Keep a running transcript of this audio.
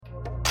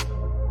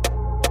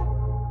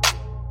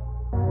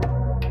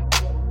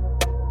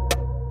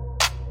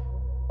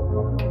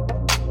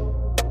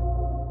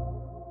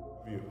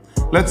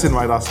Let's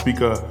invite our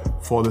speaker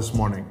for this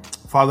morning.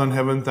 Father in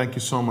heaven, thank you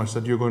so much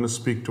that you're going to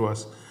speak to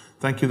us.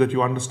 Thank you that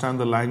you understand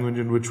the language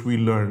in which we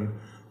learn.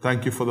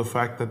 Thank you for the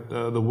fact that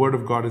the Word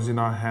of God is in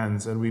our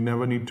hands and we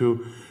never need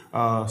to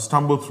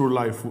stumble through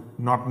life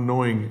not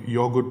knowing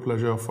your good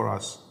pleasure for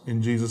us.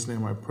 In Jesus'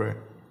 name I pray.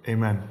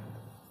 Amen.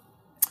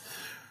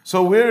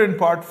 So we're in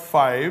part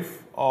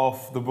 5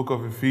 of the book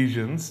of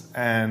Ephesians,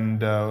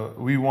 and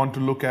we want to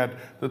look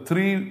at the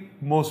 3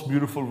 most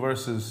beautiful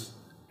verses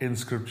in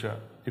Scripture.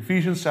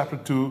 Ephesians chapter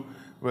 2,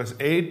 verse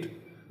 8,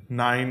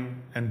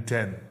 9, and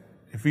 10.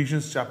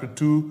 Ephesians chapter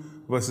 2,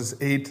 verses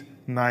 8,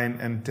 9,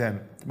 and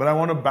 10. But I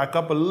want to back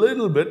up a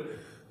little bit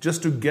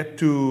just to get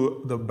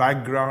to the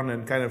background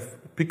and kind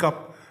of pick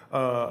up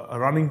a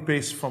running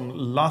pace from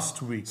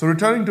last week. So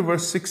returning to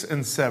verse 6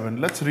 and 7,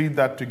 let's read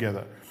that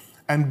together.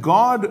 And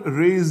God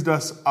raised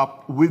us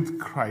up with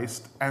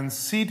Christ and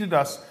seated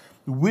us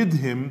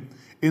with Him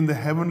in the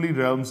heavenly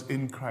realms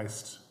in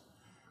Christ,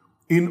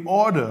 in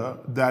order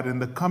that in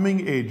the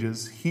coming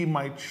ages He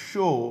might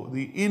show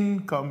the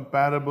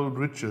incomparable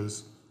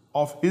riches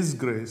of His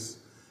grace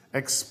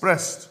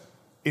expressed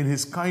in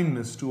His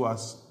kindness to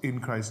us in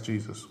Christ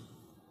Jesus.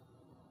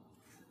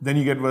 Then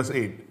you get verse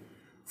 8.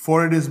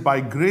 For it is by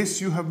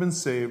grace you have been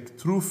saved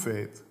through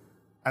faith,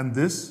 and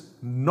this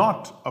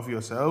not of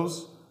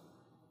yourselves.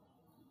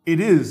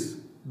 It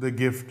is the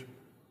gift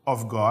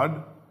of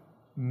God,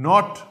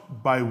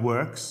 not by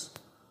works,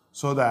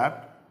 so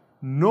that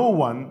no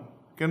one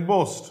can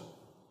boast.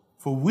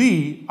 For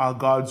we are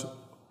God's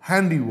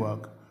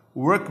handiwork,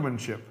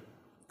 workmanship,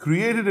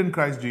 created in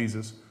Christ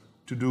Jesus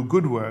to do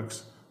good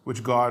works,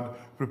 which God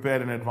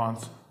prepared in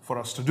advance for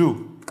us to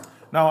do.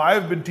 Now,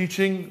 I've been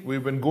teaching,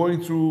 we've been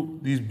going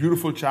through these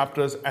beautiful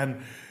chapters,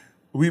 and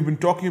we've been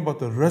talking about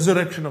the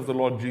resurrection of the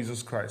Lord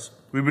Jesus Christ.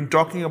 We've been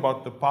talking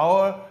about the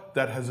power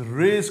that has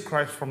raised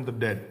Christ from the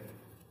dead.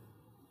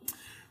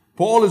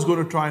 Paul is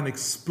going to try and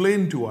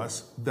explain to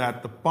us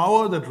that the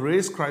power that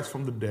raised Christ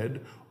from the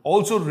dead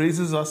also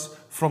raises us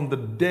from the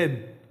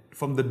dead,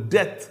 from the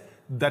death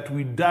that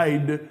we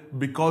died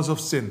because of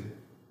sin.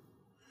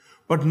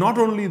 But not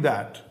only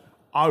that,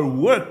 our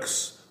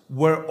works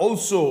were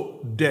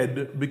also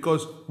dead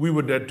because we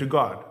were dead to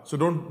God. So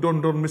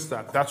don't miss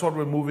that. That's what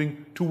we're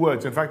moving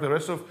towards. In fact, the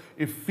rest of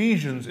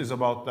Ephesians is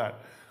about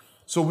that.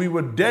 So we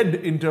were dead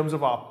in terms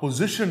of our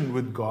position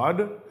with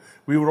God.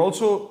 We were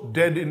also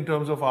dead in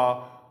terms of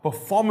our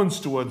performance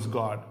towards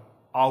God,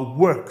 our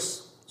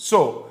works.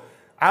 So,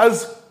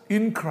 as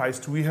in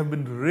Christ, we have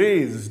been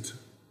raised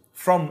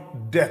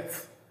from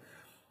death.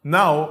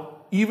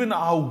 Now, even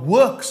our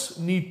works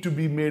need to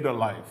be made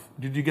alive.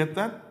 Did you get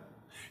that?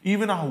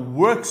 Even our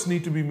works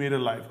need to be made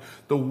alive.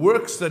 The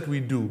works that we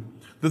do,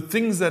 the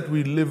things that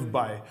we live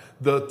by,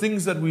 the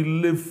things that we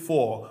live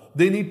for,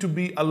 they need to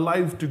be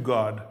alive to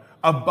God,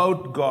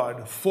 about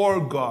God,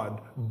 for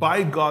God,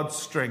 by God's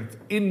strength,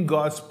 in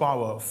God's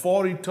power,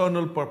 for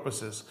eternal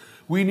purposes.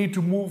 We need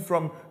to move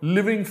from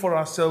living for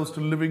ourselves to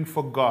living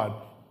for God.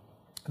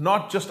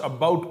 Not just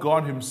about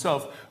God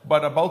Himself,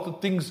 but about the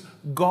things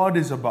God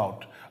is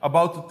about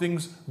the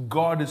things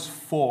God is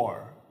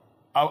for,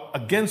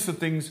 against the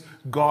things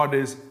God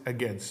is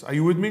against. Are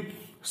you with me?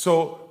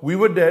 So we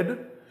were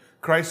dead,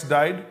 Christ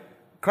died,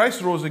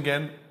 Christ rose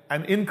again,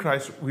 and in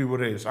Christ we were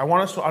raised. I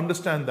want us to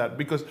understand that,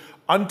 because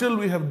until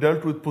we have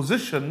dealt with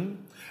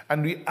position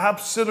and we're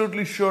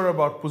absolutely sure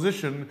about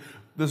position,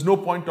 there's no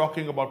point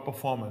talking about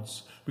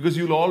performance, because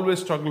you'll always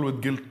struggle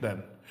with guilt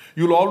then.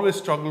 You'll always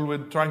struggle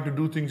with trying to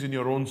do things in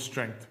your own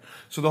strength.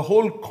 So the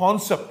whole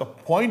concept, the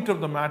point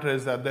of the matter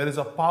is that there is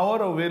a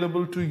power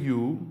available to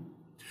you.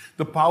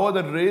 The power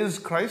that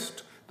raised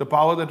Christ, the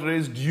power that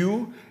raised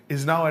you,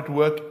 is now at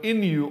work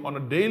in you on a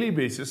daily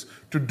basis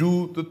to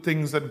do the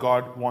things that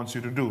God wants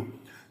you to do.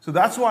 So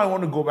that's why I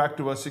want to go back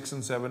to verse 6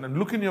 and 7 and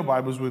look in your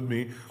Bibles with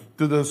me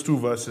to those 2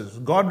 verses.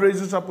 God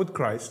raised us up with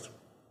Christ,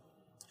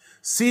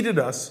 seated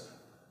us,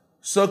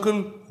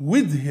 circle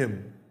with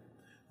Him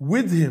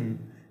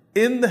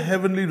in the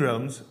heavenly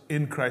realms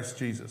in Christ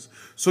Jesus.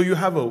 So you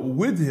have a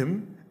with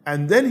Him,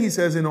 and then He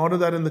says, in order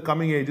that in the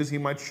coming ages He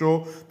might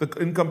show the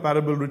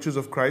incomparable riches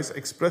of Christ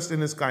expressed in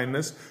His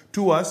kindness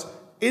to us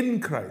in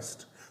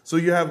Christ. So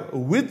you have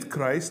with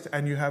Christ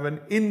and you have an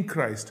in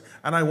Christ.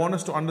 And I want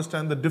us to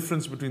understand the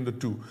difference between the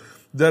two.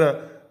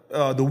 The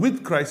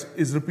with Christ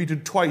is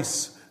repeated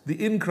twice.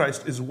 The in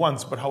Christ is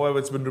once, but however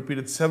it's been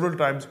repeated several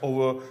times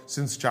over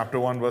since chapter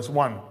 1 verse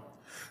 1.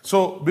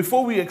 So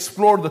before we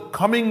explore the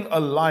coming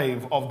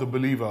alive of the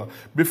believer,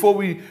 before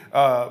we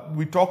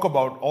talk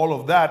about all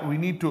of that, we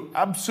need to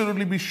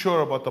absolutely be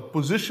sure about the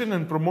position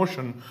and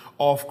promotion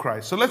of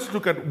Christ. So let's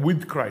look at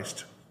with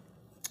Christ.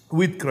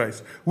 With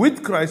Christ.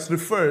 With Christ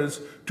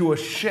refers to a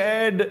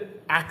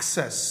shared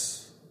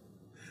access.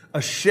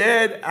 A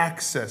shared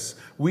access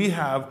we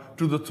have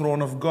to the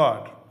throne of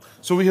God.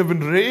 So we have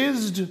been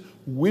raised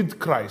with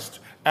Christ,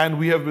 and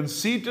we have been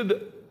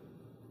seated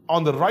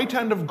on the right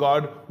hand of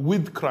God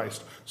with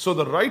Christ. So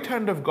the right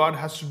hand of God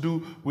has to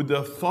do with the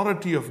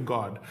authority of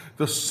God,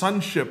 the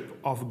sonship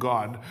of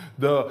God,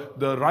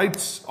 the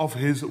rights of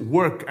his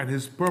work and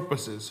his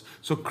purposes.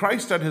 So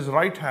Christ at his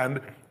right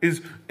hand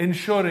is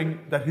ensuring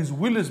that his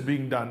will is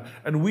being done.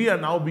 And we are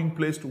now being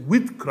placed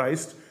with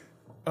Christ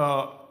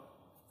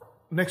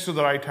next to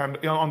the right hand,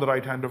 on the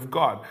right hand of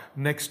God,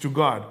 next to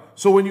God.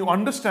 So when you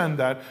understand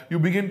that, you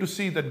begin to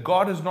see that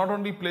God has not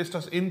only placed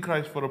us in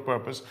Christ for a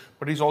purpose,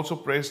 but he's also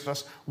placed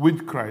us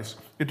with Christ.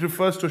 It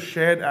refers to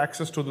shared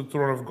access to the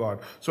throne of God.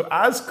 So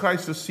as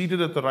Christ is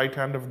seated at the right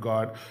hand of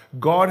God,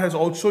 God has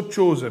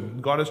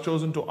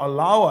chosen to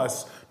allow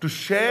us to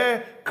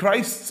share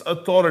Christ's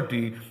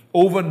authority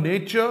over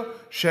nature,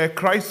 share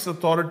Christ's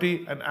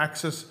authority and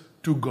access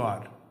to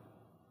God.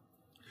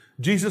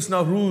 Jesus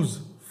now rules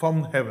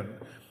from heaven.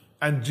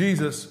 And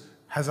Jesus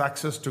has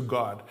access to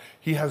God.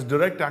 He has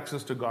direct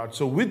access to God.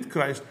 So with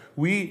Christ,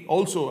 we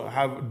also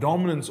have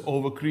dominance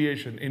over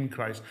creation in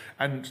Christ.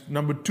 And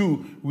number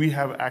two, we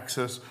have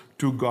access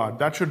to God.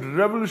 That should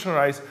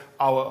revolutionize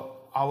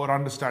our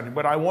understanding.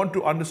 But I want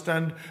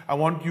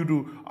you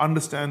to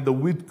understand the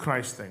with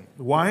Christ thing.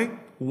 Why?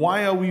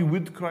 Why are we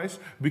with Christ?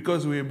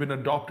 Because we have been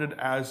adopted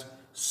as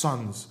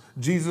sons.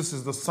 Jesus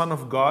is the Son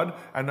of God.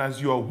 And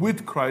as you are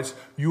with Christ,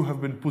 you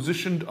have been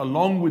positioned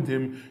along with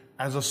him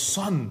as a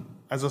son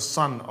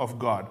of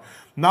God.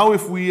 Now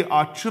if we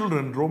are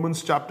children,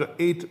 Romans chapter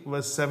 8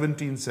 verse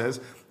 17 says,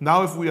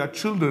 now if we are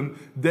children,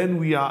 then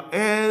we are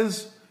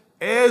heirs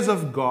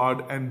of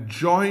God and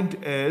joint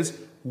heirs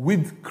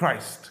with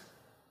Christ.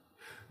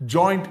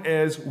 Joint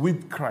heirs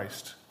with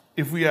Christ.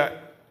 If we are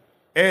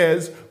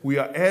heirs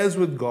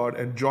with God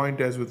and joint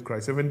heirs with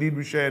Christ. If indeed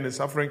we share in his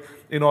suffering,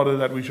 in order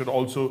that we should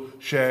also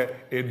share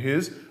in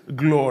his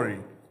glory.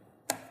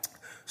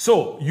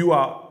 So you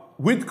are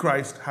with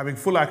Christ, having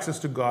full access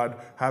to God,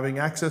 having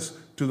access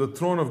to the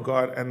throne of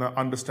God and the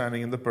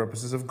understanding and the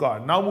purposes of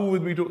God. Now move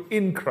with me to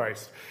in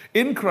Christ.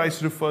 In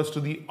Christ refers to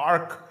the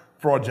ark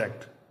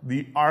project.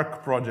 The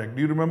ark project.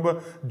 Do you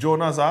remember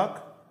Jonah's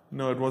ark?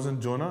 No, it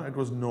wasn't Jonah, it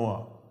was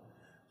Noah.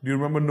 Do you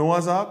remember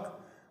Noah's ark?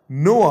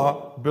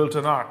 Noah built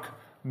an ark.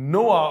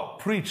 Noah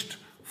preached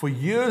for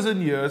years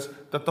and years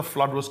that the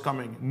flood was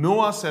coming.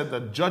 Noah said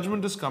that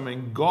judgment is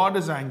coming, God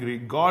is angry,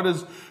 God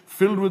is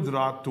filled with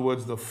wrath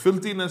towards the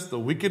filthiness, the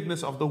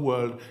wickedness of the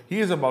world. He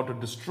is about to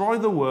destroy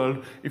the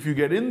world. If you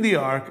get in the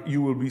ark,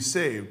 you will be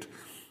saved.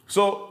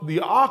 So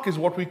the ark is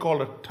what we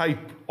call a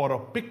type or a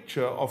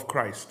picture of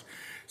Christ.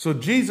 So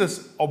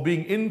Jesus, or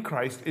being in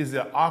Christ, is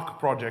the ark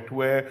project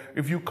where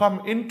if you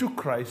come into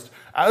Christ,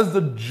 as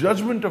the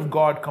judgment of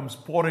God comes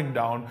pouring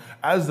down,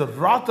 as the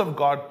wrath of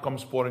God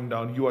comes pouring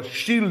down, you are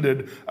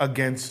shielded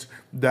against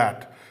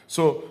that.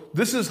 So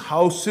this is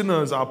how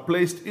sinners are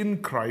placed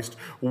in Christ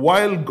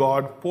while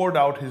God poured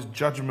out his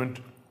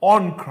judgment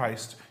on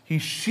Christ. He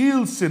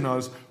shields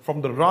sinners from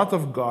the wrath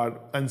of God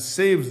and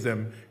saves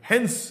them.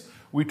 Hence,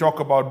 we talk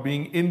about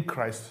being in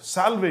Christ.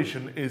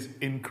 Salvation is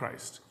in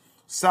Christ.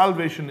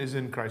 Salvation is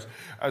in Christ.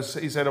 As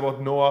he said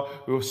about Noah,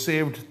 we were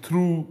saved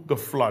through the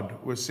flood.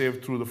 We're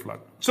saved through the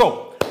flood.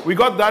 So, we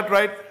got that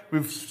right.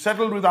 We've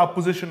settled with our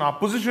position. Our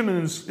position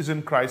is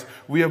in Christ.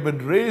 We have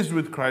been raised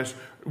with Christ.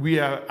 We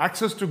have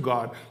access to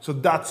God. So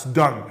that's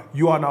done.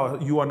 You are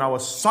now a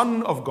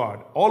son of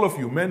God. All of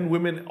you, men,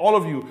 women, all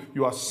of you,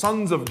 you are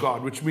sons of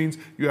God, which means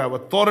you have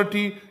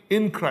authority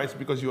in Christ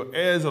because you are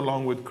heirs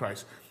along with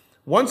Christ.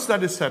 Once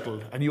that is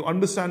settled and you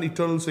understand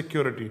eternal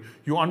security,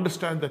 you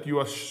understand that you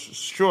are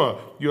sure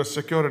you are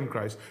secure in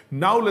Christ.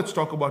 Now let's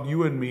talk about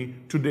you and me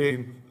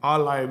today, our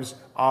lives,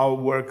 our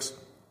works,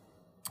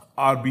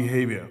 our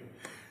behavior.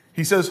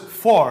 He says,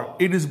 for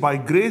it is by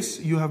grace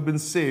you have been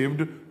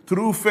saved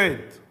through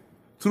faith,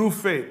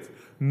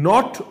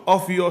 not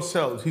of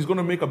yourselves. He's going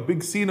to make a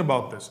big scene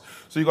about this.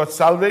 So you got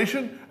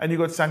salvation and you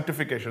got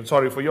sanctification.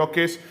 Sorry, for your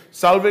case,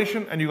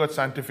 salvation and you got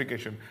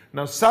sanctification.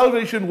 Now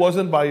salvation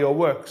wasn't by your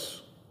works.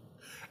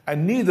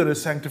 And neither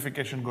is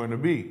sanctification going to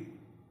be.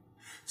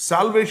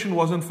 Salvation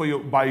wasn't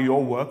by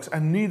your works,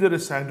 and neither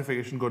is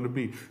sanctification going to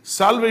be.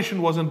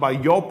 Salvation wasn't by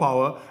your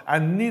power,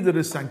 and neither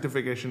is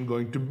sanctification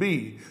going to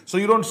be. So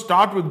you don't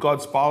start with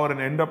God's power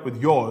and end up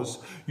with yours.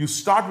 You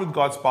start with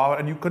God's power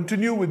and you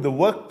continue with the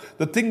work,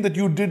 the thing that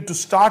you did to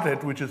start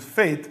it, which is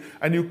faith,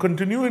 and you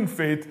continue in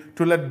faith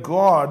to let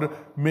God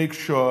make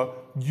sure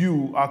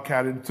you are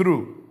carried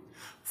through.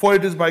 For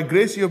it is by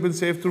grace you have been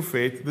saved through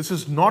faith. This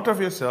is not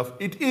of yourself.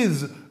 It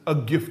is a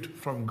gift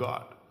from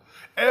God.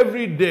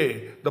 Every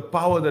day, the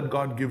power that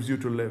God gives you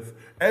to live.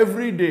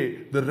 Every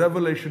day, the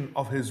revelation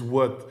of his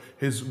worth,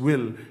 his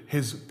will,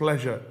 his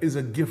pleasure is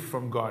a gift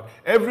from God.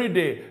 Every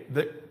day,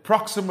 the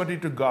proximity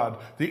to God,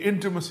 the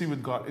intimacy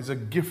with God is a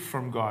gift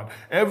from God.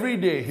 Every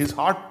day, his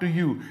heart to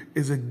you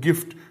is a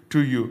gift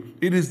to you.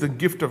 It is the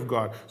gift of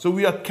God. So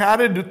we are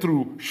carried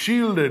through,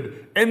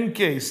 shielded,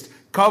 encased,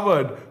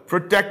 covered,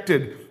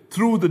 protected,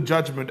 through the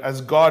judgment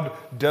as God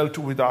dealt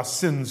with our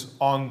sins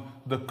on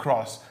the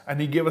cross. And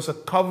he gave us a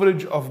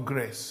coverage of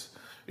grace.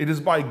 It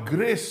is by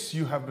grace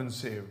you have been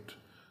saved.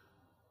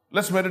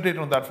 Let's meditate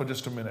on that for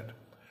just a minute.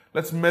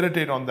 Let's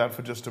meditate on that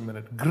for just a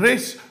minute.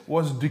 Grace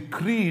was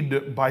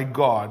decreed by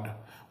God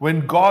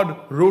when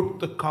God wrote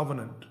the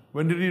covenant.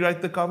 When did he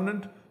write the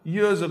covenant?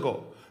 Years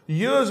ago.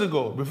 Years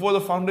ago, before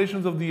the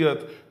foundations of the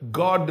earth,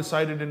 God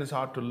decided in his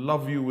heart to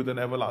love you with an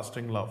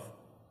everlasting love.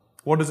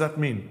 What does that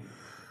mean?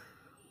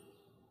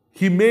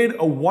 He made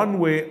a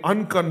one-way,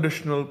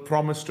 unconditional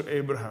promise to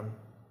Abraham.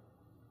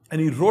 And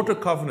he wrote a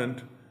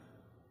covenant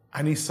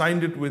and he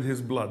signed it with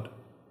his blood,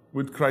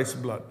 with Christ's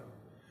blood.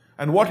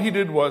 And what he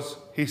did was,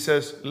 he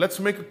says, let's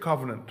make a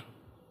covenant.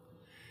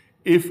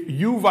 If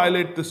you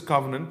violate this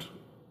covenant,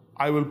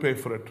 I will pay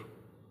for it.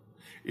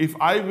 If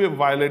I will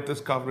violate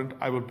this covenant,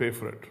 I will pay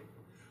for it.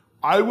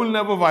 I will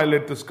never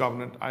violate this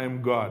covenant. I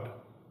am God.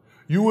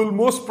 You will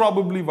most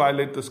probably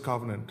violate this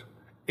covenant,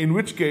 in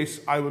which case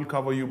I will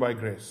cover you by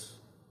grace.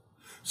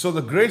 So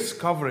the grace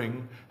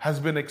covering has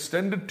been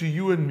extended to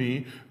you and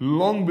me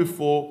long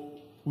before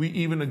we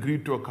even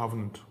agreed to a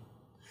covenant.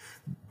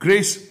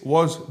 Grace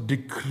was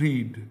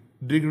decreed.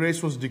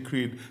 Grace was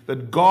decreed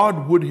that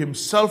God would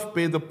himself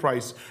pay the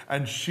price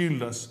and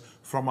shield us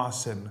from our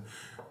sin.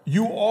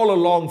 You all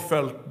along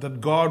felt that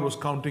God was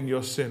counting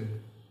your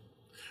sin.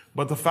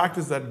 But the fact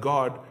is that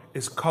God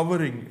is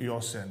covering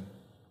your sin.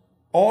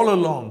 All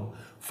along,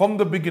 from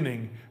the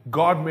beginning,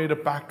 God made a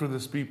pact with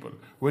his people.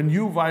 When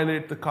you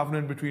violate the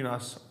covenant between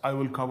us, I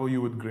will cover you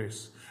with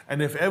grace.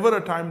 And if ever a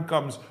time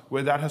comes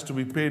where that has to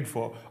be paid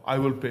for, I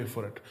will pay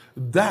for it.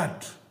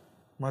 That,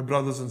 my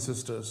brothers and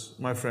sisters,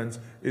 my friends,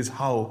 is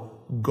how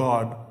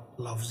God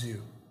loves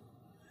you.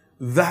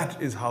 That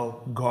is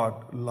how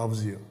God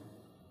loves you.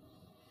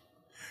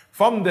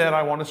 From there,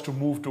 I want us to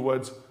move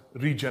towards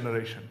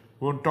regeneration.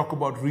 We want to talk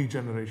about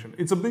regeneration.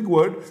 It's a big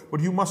word, but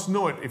you must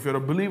know it. If you're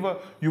a believer,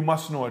 you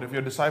must know it. If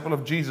you're a disciple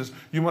of Jesus,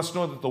 you must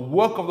know that the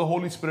work of the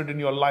Holy Spirit in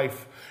your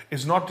life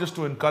is not just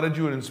to encourage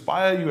you and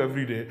inspire you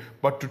every day,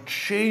 but to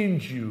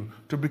change you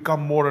to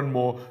become more and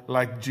more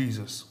like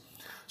Jesus.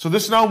 So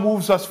this now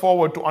moves us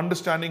forward to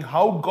understanding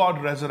how God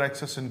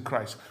resurrects us in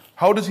Christ.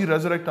 How does he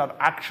resurrect our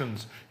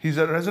actions? He's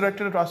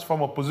resurrected us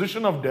from a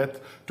position of death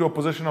to a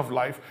position of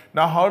life.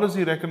 Now, how does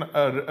he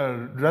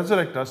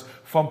resurrect us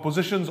from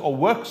positions or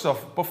works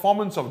of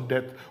performance of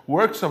death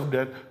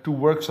to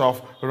works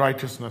of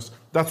righteousness?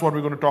 That's what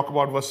we're going to talk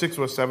about, verse 6,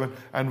 verse 7,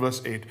 and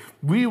verse 8.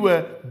 We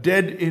were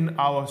dead in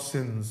our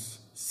sins.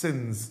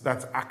 Sins,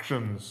 that's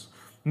actions.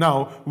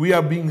 Now, we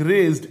are being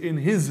raised in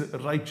his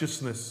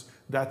righteousness.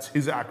 That's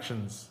his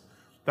actions.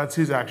 That's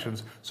his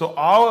actions. So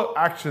our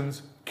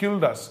actions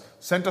killed us,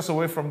 sent us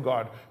away from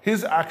God.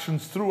 His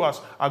actions through us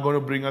are going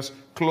to bring us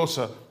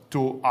closer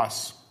to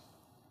us.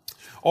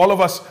 All of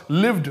us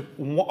lived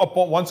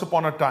once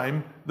upon a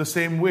time the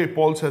same way.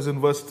 Paul says in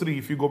verse 3,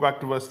 if you go back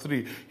to verse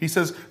 3, he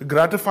says,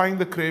 gratifying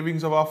the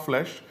cravings of our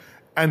flesh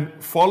and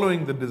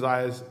following the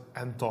desires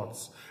and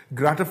thoughts.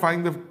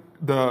 Gratifying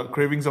the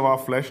cravings of our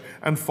flesh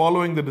and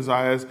following the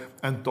desires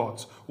and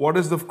thoughts. What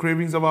is the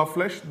cravings of our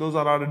flesh? Those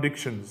are our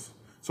addictions.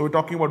 So we're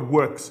talking about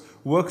works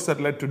that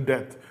led to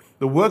death.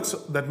 The works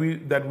that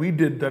we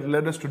did that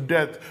led us to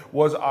death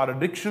was our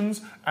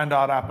addictions and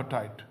our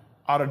appetite.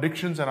 Our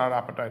addictions and our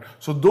appetite.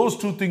 So those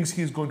two things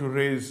he's going to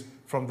raise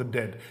from the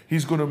dead.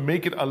 He's going to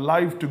make it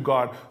alive to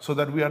God so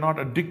that we are not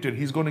addicted.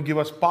 He's going to give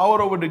us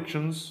power over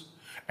addictions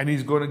and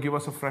he's going to give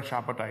us a fresh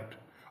appetite.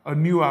 A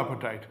new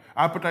appetite.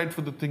 Appetite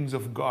for the things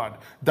of God.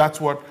 That's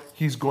what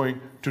he's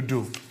going to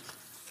do.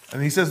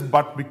 And he says,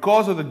 but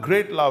because of the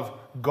great love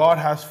God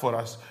has for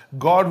us,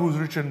 God who's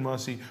rich in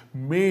mercy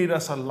made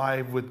us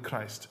alive with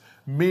Christ.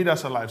 Made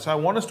us alive. So I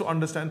want us to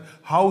understand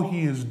how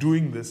he is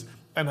doing this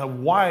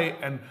and why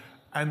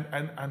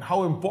and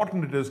how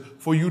important it is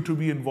for you to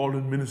be involved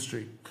in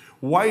ministry.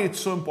 Why it's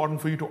so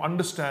important for you to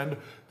understand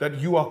that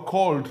you are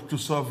called to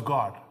serve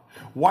God.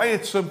 Why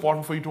it's so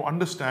important for you to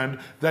understand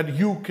that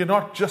you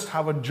cannot just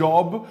have a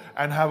job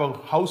and have a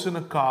house and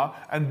a car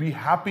and be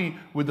happy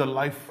with the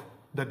life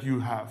that you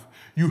have.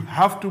 You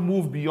have to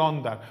move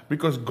beyond that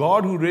because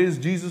God who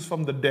raised Jesus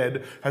from the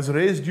dead has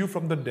raised you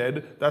from the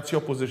dead. That's your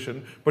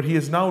position. But he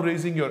is now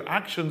raising your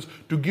actions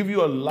to give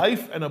you a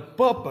life and a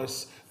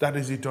purpose that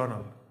is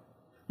eternal.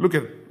 Look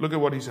at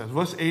what he says.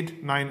 Verse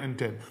 8, 9, and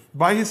 10.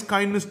 By his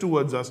kindness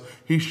towards us,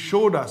 he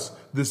showed us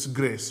this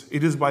grace.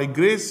 It is by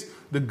grace,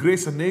 the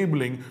grace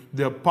enabling,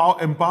 the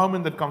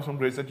empowerment that comes from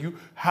grace, that you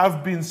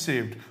have been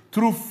saved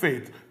through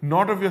faith,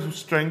 not of your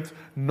strength,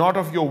 not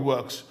of your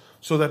works,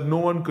 so that no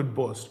one could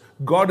boast.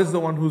 God is the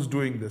one who's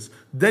doing this.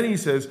 Then he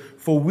says,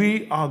 for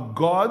we are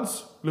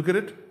God's, look at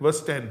it,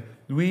 verse 10.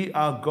 We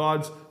are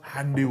God's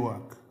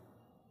handiwork.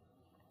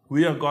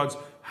 We are God's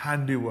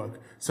handiwork.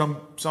 Some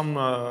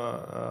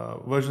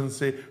versions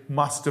say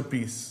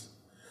masterpiece.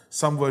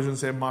 Some versions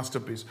say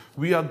masterpiece.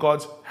 We are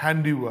God's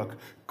handiwork,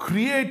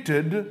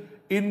 created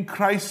in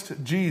Christ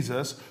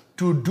Jesus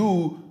to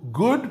do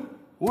good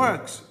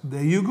works.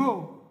 There you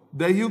go.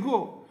 There you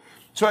go.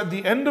 So at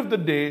the end of the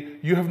day,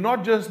 you have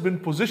not just been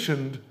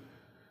positioned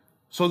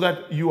so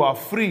that you are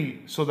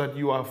free, so that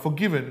you are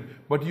forgiven,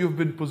 but you have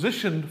been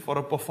positioned for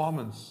a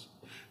performance.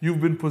 You've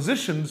been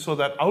positioned so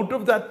that out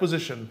of that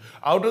position,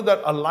 out of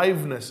that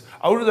aliveness,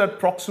 out of that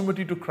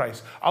proximity to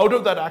Christ, out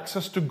of that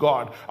access to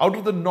God, out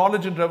of the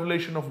knowledge and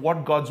revelation of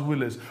what God's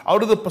will is,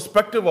 out of the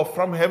perspective of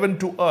from heaven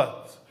to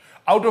earth,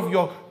 out of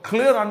your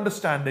clear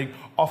understanding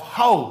of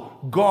how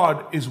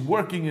God is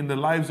working in the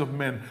lives of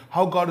men,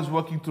 how God is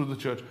working through the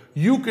church,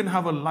 you can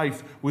have a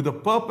life with a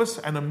purpose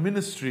and a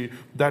ministry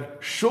that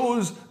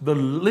shows the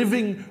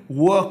living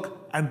work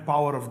and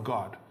power of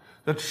God.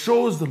 That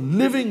shows the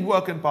living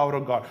work and power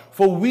of God.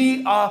 For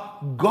we are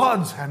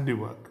God's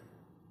handiwork.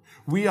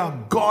 We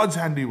are God's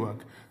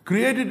handiwork,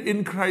 created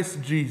in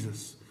Christ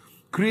Jesus.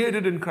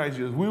 Created in Christ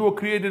Jesus. We were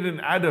created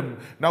in Adam.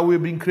 Now we're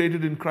being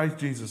created in Christ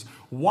Jesus.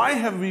 Why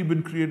have we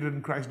been created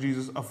in Christ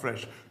Jesus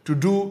afresh? To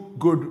do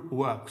good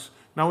works.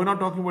 Now we're not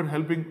talking about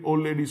helping old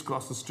ladies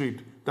cross the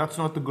street. That's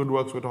not the good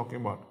works we're talking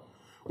about.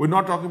 We're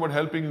not talking about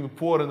helping the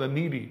poor and the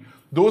needy.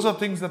 Those are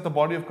things that the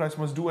body of Christ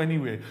must do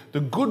anyway. The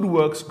good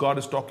works God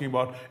is talking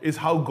about is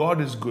how God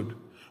is good.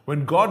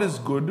 When God is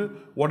good,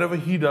 whatever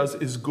He does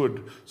is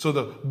good. So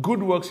the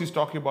good works He's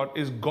talking about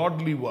is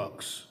godly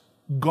works.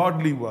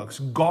 Godly works,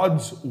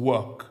 God's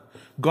work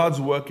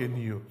in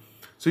you.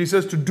 So He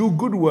says to do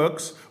good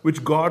works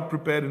which God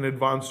prepared in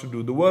advance to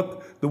do. The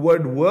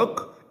word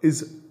work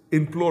is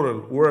in plural,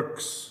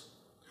 works.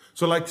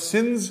 So like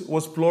sins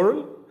was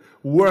plural,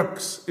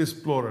 works is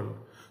plural.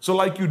 So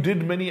like you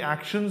did many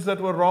actions that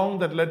were wrong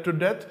that led to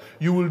death,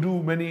 you will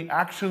do many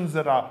actions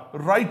that are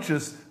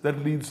righteous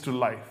that leads to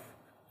life.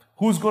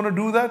 Who's going to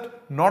do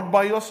that? Not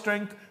by your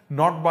strength,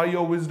 not by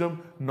your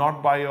wisdom,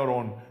 not by your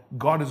own.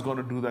 God is going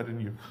to do that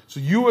in you. So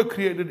you were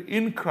created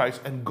in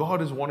Christ and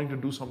God is wanting to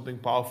do something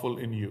powerful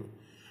in you.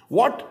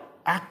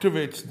 What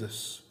activates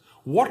this?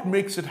 What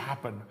makes it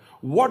happen?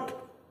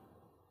 What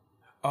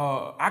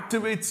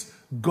activates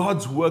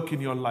God's work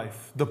in your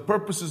life? The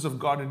purposes of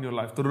God in your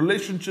life, the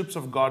relationships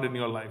of God in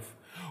your life.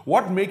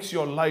 What makes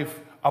your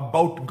life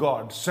about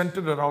God,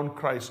 centered around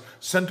Christ,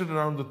 centered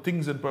around the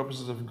things and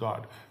purposes of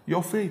God?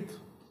 Your faith.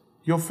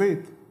 Your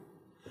faith.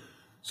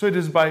 So it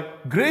is by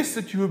grace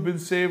that you have been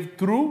saved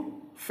through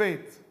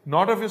faith,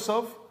 not of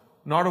yourself,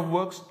 not of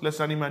works,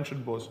 lest any man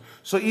should boast.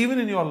 So even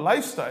in your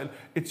lifestyle,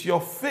 it's your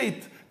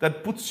faith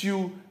that puts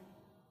you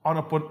on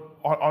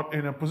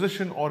in a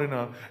position or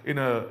in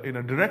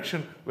a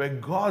direction where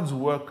God's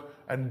work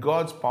and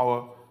God's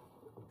power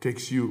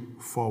takes you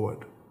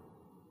forward.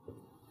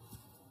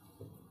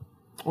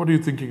 What are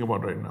you thinking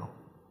about right now?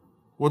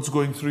 What's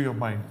going through your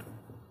mind?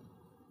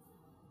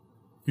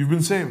 You've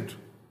been saved.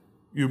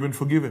 You've been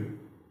forgiven.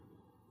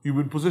 You've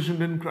been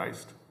positioned in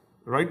Christ,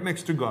 right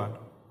next to God.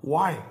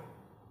 Why?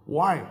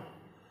 Why?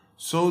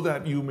 So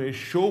that you may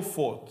show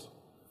forth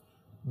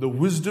the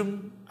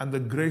wisdom and the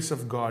grace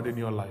of God in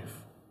your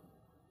life.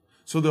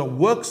 So the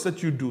works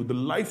that you do, the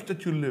life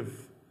that you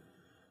live,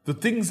 the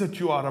things that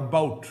you are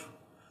about,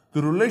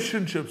 the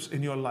relationships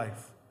in your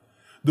life,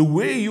 the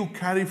way you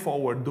carry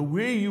forward, the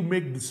way you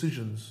make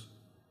decisions,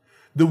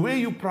 the way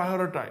you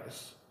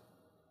prioritize,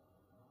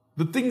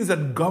 the things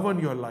that govern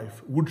your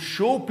life would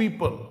show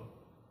people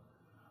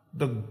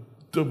the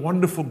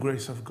wonderful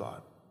grace of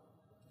God.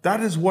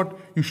 That is what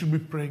you should be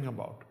praying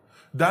about.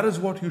 That is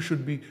what you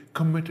should be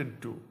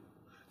committed to.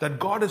 That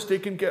God has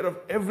taken care of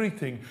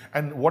everything,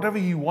 and whatever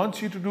He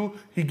wants you to do,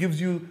 He gives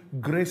you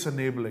grace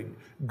enabling.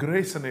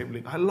 Grace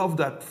enabling. I love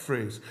that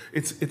phrase.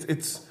 It's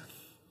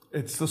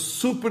the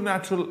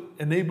supernatural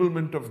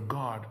enablement of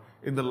God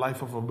in the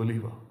life of a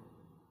believer.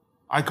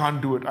 I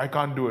can't do it. I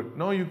can't do it.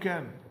 No, you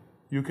can.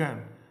 You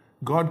can.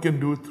 God can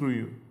do it through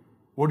you.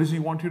 What does He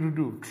want you to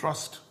do?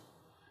 Trust.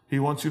 He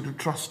wants you to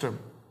trust Him.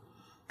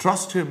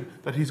 Trust Him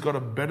that He's got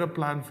a better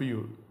plan for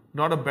you.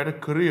 Not a better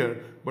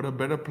career, but a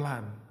better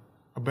plan,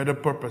 a better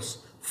purpose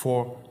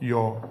for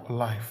your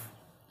life.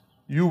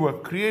 You were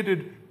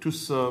created to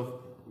serve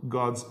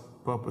God's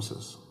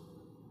purposes.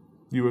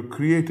 You were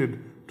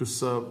created to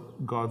serve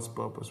God's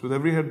purpose. With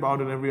every head bowed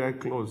and every eye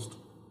closed.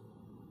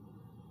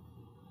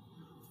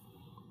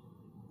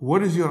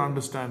 What is your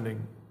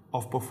understanding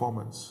of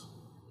performance?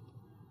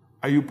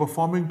 Are you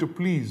performing to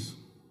please?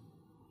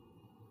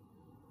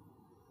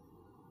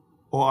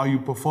 Or are you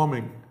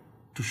performing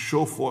to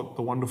show forth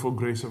the wonderful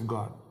grace of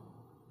God?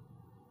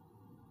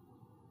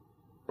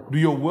 Do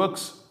your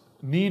works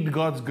need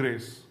God's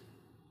grace?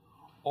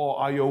 Or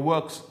are your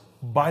works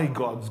by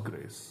God's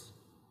grace?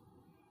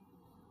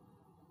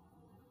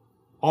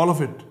 All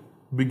of it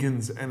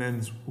begins and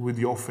ends with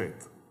your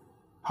faith.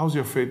 How's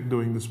your faith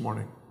doing this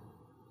morning?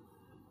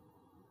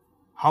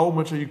 How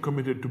much are you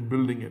committed to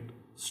building it,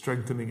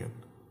 strengthening it?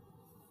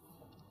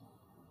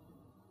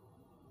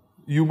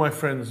 You, my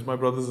friends, my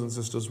brothers and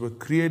sisters, were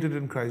created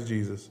in Christ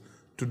Jesus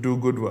to do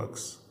good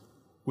works,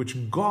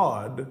 which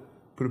God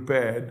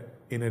prepared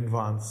in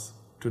advance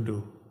to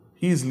do.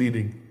 He's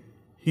leading,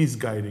 He's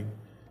guiding,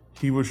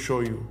 He will show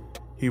you,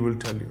 He will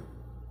tell you.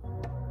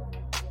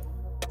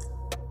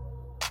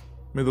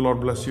 May the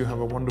Lord bless you. Have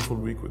a wonderful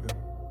week with Him.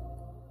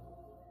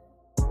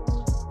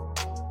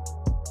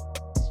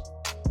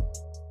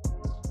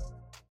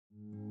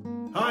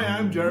 Hi,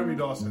 I'm Jeremy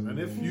Dawson, and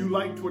if you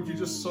liked what you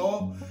just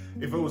saw,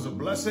 if it was a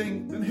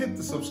blessing, then hit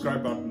the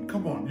subscribe button.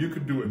 Come on, you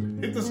can do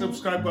it. Hit the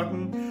subscribe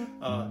button,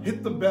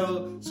 hit the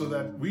bell so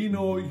that we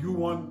know you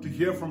want to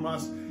hear from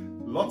us.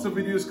 Lots of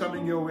videos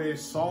coming your way,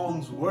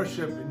 songs,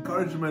 worship,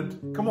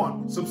 encouragement. Come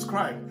on,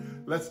 subscribe.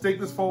 Let's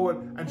take this forward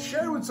and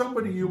share with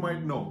somebody you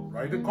might know.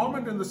 Write a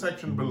comment in the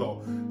section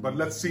below. But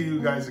let's see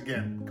you guys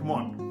again. Come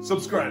on,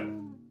 subscribe.